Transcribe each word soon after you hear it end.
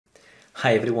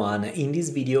Hi everyone, in this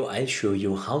video I'll show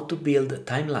you how to build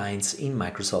timelines in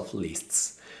Microsoft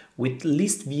Lists. With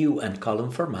list view and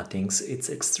column formattings, it's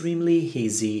extremely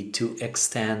easy to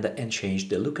extend and change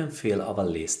the look and feel of a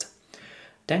list.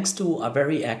 Thanks to a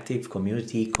very active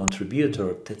community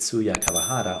contributor, Tetsuya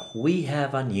Kawahara, we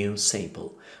have a new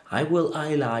sample. I will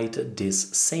highlight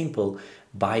this sample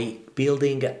by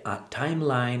building a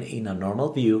timeline in a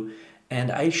normal view, and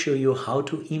I'll show you how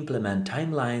to implement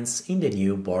timelines in the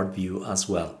new board view as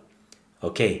well.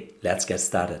 Okay, let's get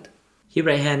started. Here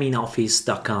I am in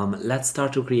office.com. Let's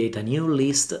start to create a new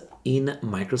list in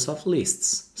Microsoft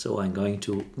Lists. So I'm going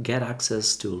to get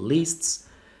access to lists,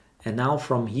 and now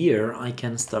from here I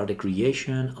can start the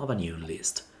creation of a new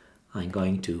list. I'm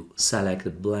going to select a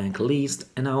blank list,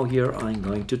 and now here I'm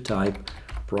going to type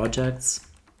projects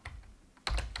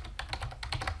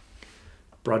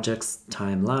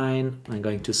timeline. I'm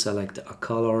going to select a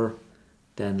color,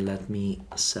 then let me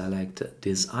select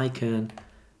this icon,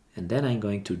 and then I'm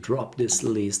going to drop this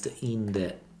list in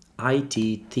the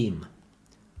IT theme.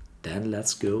 Then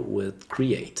let's go with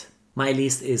create. My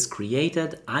list is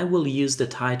created. I will use the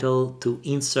title to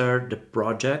insert the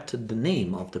project, the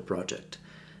name of the project.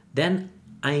 Then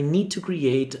I need to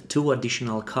create two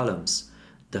additional columns.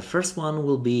 The first one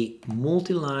will be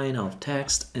multi-line of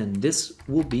text, and this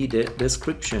will be the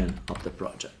description of the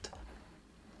project.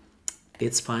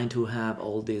 It's fine to have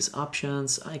all these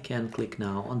options. I can click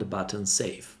now on the button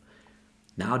Save.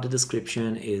 Now the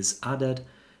description is added,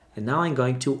 and now I'm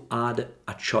going to add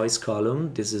a choice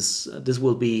column. This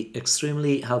will be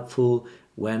extremely helpful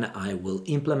when I will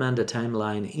implement the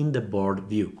timeline in the board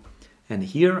view. And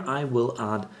here I will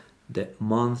add the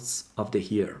months of the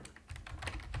year.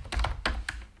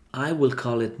 I will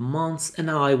call it months, and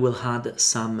now I will add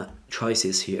some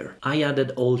choices here. I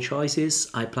added all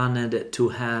choices. I planned to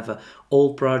have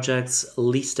all projects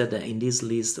listed in this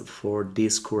list for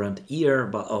this current year,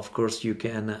 but of course you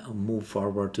can move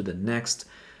forward to the next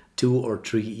 2 or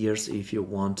 3 years if you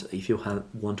want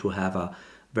to have a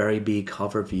very big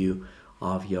overview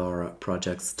of your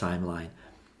project's timeline.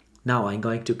 Now I'm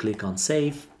going to click on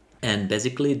Save. And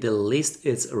basically the list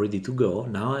is ready to go.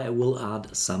 Now I will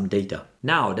add some data.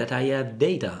 Now that I have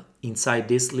data inside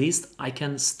this list, I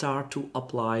can start to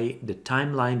apply the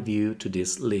timeline view to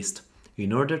this list.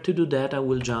 In order to do that, I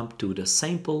will jump to the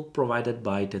sample provided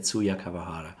by Tetsuya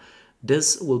Kawahara.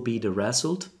 This will be the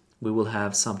result. We will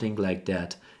have something like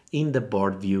that in the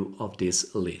board view of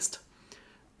this list.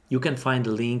 You can find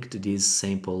the link to this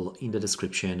sample in the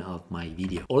description of my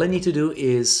video. All I need to do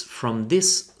is, from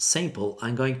this sample,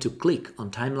 I'm going to click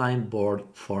on timeline board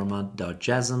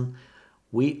format.json.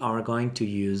 We are going to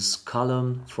use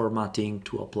column formatting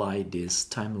to apply this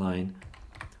timeline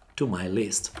to my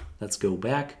list. Let's go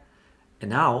back, and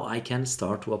now I can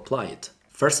start to apply it.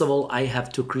 First of all, I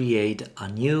have to create a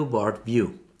new board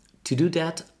view. To do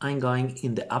that, I'm going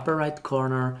in the upper right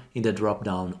corner in the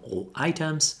drop-down All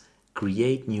Items,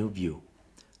 Create New View.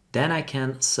 Then I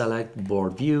can select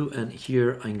Board View, and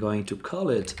here I'm going to call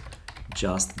it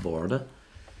just Board.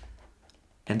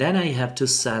 And then I have to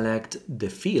select the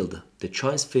field, the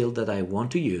choice field that I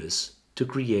want to use to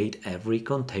create every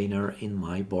container in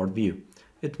my board view.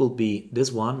 It will be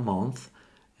this one, month,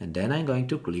 and then I'm going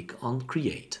to click on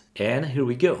Create. And here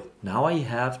we go. Now I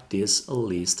have this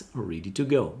list ready to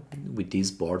go. With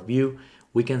this board view,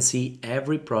 we can see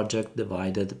every project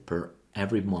divided per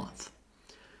every month.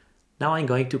 Now I'm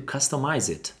going to customize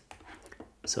it.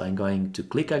 So I'm going to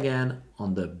click again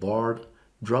on the board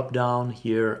drop down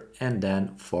here, and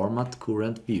then Format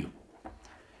Current View.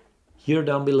 Here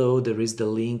down below there is the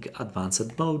link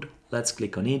Advanced Mode. Let's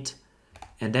click on it,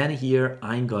 and then here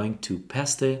I'm going to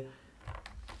paste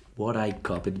what I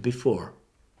copied before.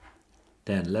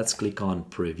 Then let's click on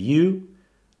Preview,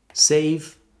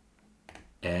 Save,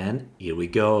 and here we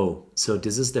go. So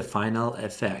this is the final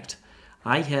effect.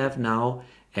 I have now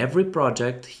every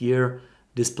project here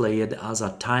displayed as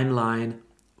a timeline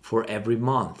for every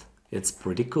month. It's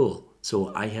pretty cool.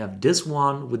 So I have this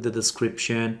one with the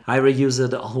description. I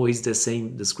reused always the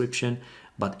same description,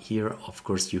 but here of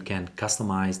course you can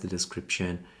customize the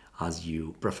description as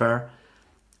you prefer.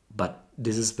 But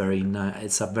this is very nice.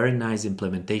 It's a very nice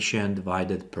implementation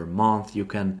divided per month. You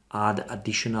can add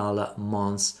additional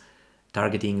months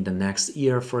targeting the next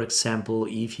year, for example,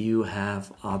 if you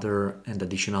have other and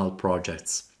additional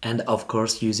projects. And of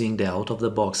course, using the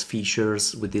out-of-the-box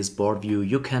features with this board view,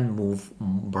 you can move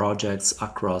projects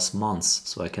across months.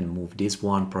 So I can move this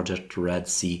one project to Red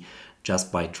Sea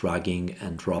just by dragging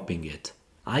and dropping it.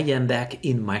 I am back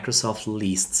in Microsoft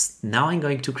Lists. Now I'm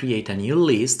going to create a new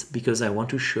list because I want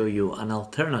to show you an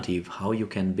alternative how you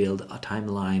can build a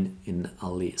timeline in a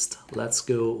list. Let's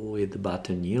go with the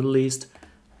button New List,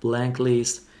 Blank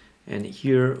List, and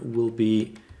here will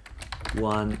be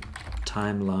one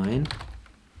timeline.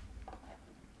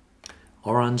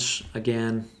 Orange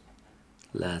again.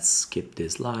 Let's keep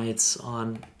these lights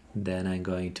on. Then I'm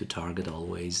going to target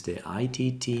always the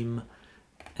IT team.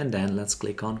 And then let's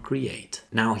click on Create.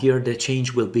 Now here the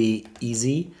change will be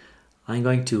easy. I'm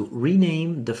going to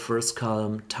rename the first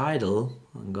column Title.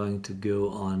 I'm going to go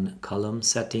on Column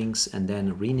Settings and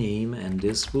then Rename, and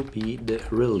this will be the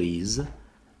Release.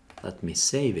 Let me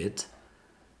save it.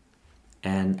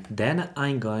 And then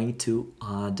I'm going to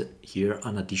add here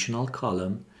an additional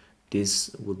column.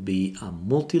 This would be a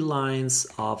multi-lines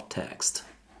of text.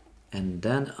 And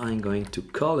then I'm going to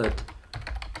call it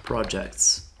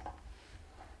Projects.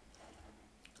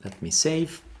 Let me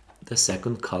save. The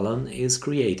second column is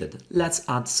created. Let's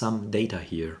add some data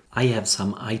here. I have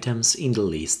some items in the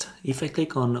list. If I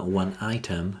click on one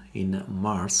item in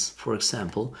Mars, for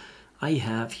example, I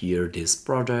have here this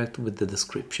project with the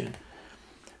description.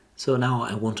 So now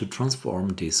I want to transform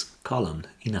this column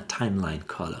in a timeline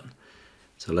column.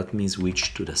 So let me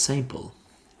switch to the sample.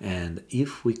 And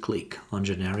if we click on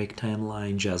generic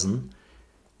timeline JSON,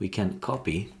 we can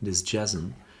copy this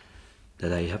JSON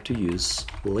that I have to use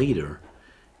later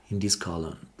in this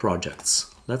column,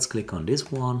 projects. Let's click on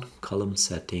this one, column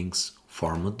settings,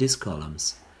 format these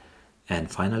columns,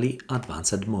 and finally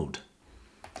advanced mode.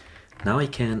 Now I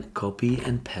can copy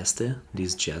and paste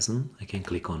this JSON. I can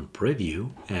click on preview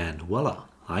and voila,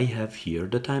 I have here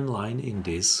the timeline in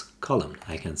this column.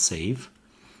 I can save.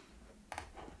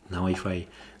 Now if I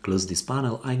close this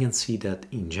panel, I can see that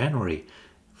in January,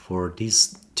 for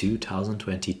this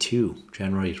 2022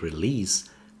 January release,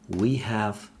 we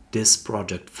have this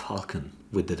project Falcon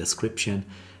with the description,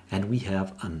 and we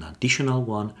have an additional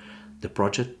one. The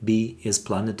project B is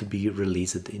planned to be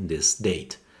released in this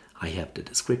date. I have the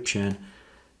description,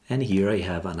 and here I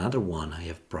have another one. I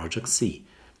have project C.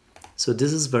 So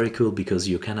this is very cool because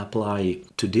you can apply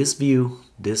to this view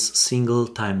this single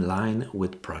timeline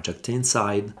with project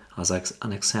inside as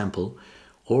an example,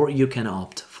 or you can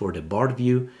opt for the board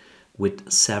view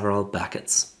with several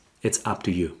buckets. It's up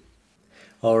to you.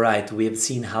 Alright, we have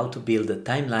seen how to build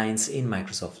timelines in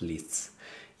Microsoft Lists.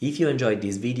 If you enjoyed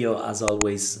this video, as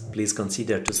always, please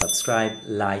consider to subscribe,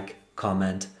 like,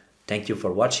 comment. Thank you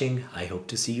for watching. I hope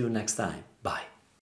to see you next time. Bye.